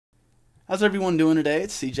How's everyone doing today?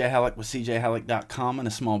 It's CJ Halleck with CJHalleck.com and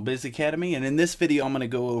a Small Biz Academy, and in this video I'm going to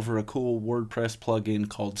go over a cool WordPress plugin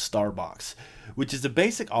called StarBox, which is a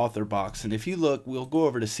basic author box. And if you look, we'll go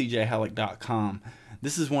over to CJHalleck.com.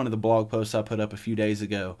 This is one of the blog posts I put up a few days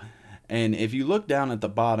ago, and if you look down at the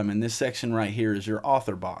bottom in this section right here is your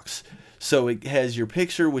author box. So it has your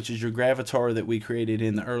picture, which is your gravatar that we created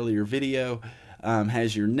in the earlier video,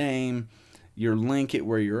 has your name, your link at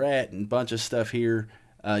where you're at, and a bunch of stuff here.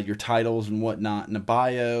 Your titles and whatnot, and a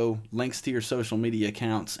bio, links to your social media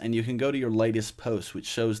accounts, and you can go to your latest post, which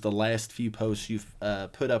shows the last few posts you've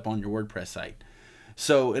put up on your WordPress site.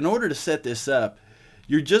 So in order to set this up,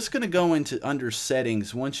 you're just going to go into under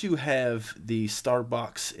settings. Once you have the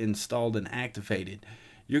StarBox installed and activated,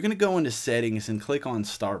 you're going to go into settings and click on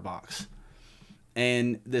StarBox.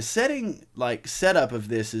 And the setup of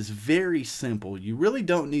this is very simple. You really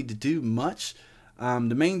don't need to do much.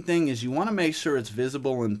 The main thing is you want to make sure it's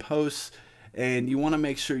visible in posts, and you want to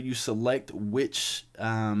make sure you select which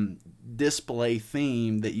display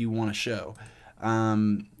theme that you want to show.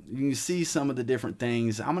 You can see some of the different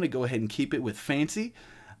things. I'm going to go ahead and keep it with fancy,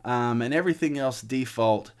 and everything else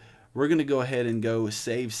default. We're going to go ahead and go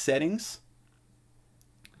save settings.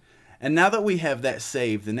 And now that we have that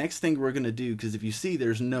saved, the next thing we're going to do, because if you see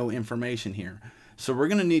there's no information here, so we're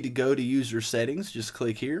going to need to go to user settings. Just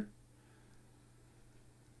click here.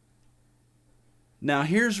 Now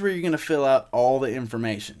here's where you're going to fill out all the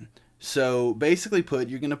information. So basically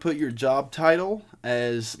you're going to put your job title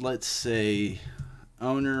as, let's say,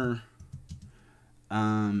 owner,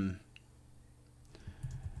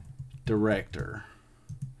 director,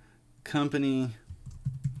 company,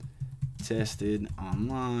 tested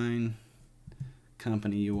online,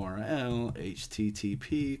 company URL,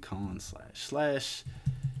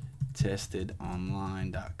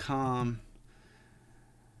 http://testedonline.com.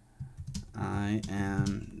 I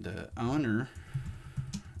am the owner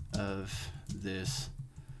of this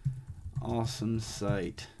awesome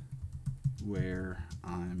site where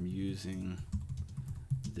I'm using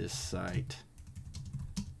this site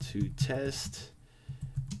to test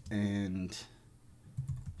and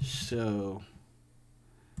show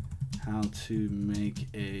how to make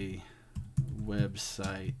a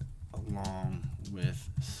website along with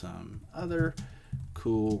some other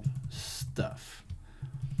cool stuff.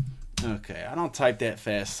 Okay, I don't type that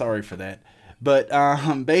fast, sorry for that. But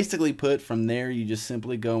basically from there, you just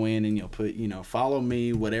simply go in and you'll put, follow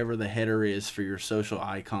me, whatever the header is for your social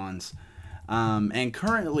icons. And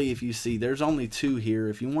currently, if you see, there's only 2 here.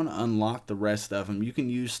 If you want to unlock the rest of them, you can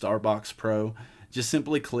use StarBox Pro. Just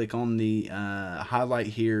simply click on the highlight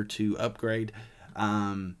here to upgrade.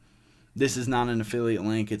 This is not an affiliate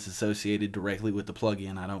link. It's associated directly with the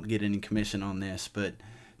plugin. I don't get any commission on this, but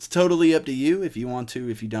it's totally up to you if you want to.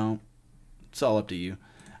 If you don't, it's all up to you.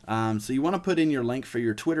 So you want to put in your link for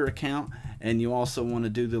your Twitter account, and you also want to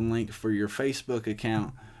do the link for your Facebook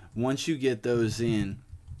account. Once you get those in,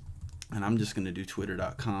 and I'm just going to do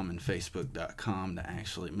twitter.com and facebook.com to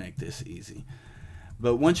actually make this easy.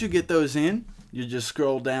 But once you get those in, you just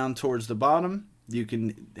scroll down towards the bottom. You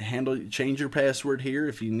can change your password here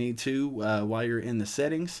if you need to while you're in the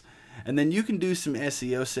settings. And then you can do some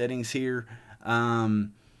SEO settings here.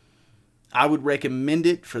 I would recommend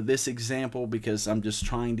it for this example because I'm just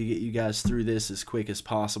trying to get you guys through this as quick as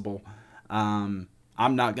possible. I'm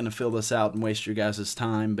not going to fill this out and waste your guys'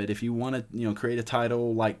 time, but if you want to, create a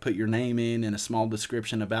title, like put your name in and a small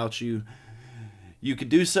description about you, you could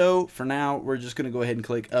do so. For now, we're just going to go ahead and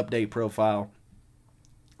click Update Profile.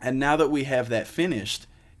 And now that we have that finished,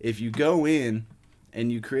 if you go in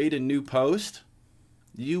and you create a new post,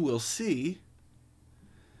 you will see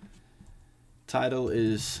title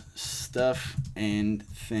is Stuff and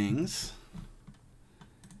Things,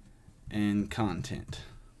 and Content,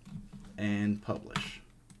 and Publish.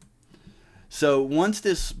 So once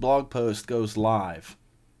this blog post goes live,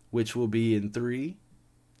 which will be in 3,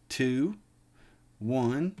 2,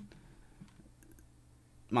 1,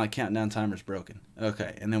 my countdown timer's broken.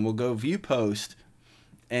 Okay, and then we'll go View Post,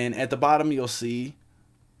 and at the bottom you'll see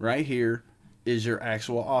right here is your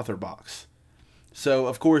actual author box. So,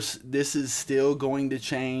 of course, this is still going to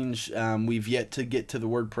change. We've yet to get to the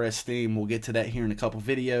WordPress theme. We'll get to that here in a couple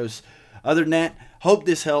videos. Other than that, hope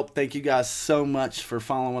this helped. Thank you guys so much for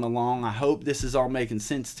following along. I hope this is all making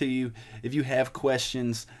sense to you. If you have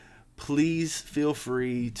questions, please feel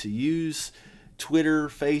free to use Twitter,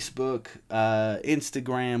 Facebook,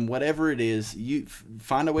 Instagram, whatever it is. You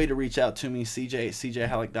find a way to reach out to me, CJ at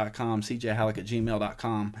CJHalleck.com,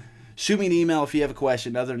 CJHalleck@gmail.com. Shoot me an email if you have a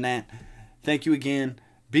question. Other than that, thank you again.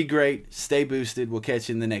 Be great. Stay boosted. We'll catch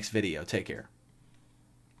you in the next video. Take care.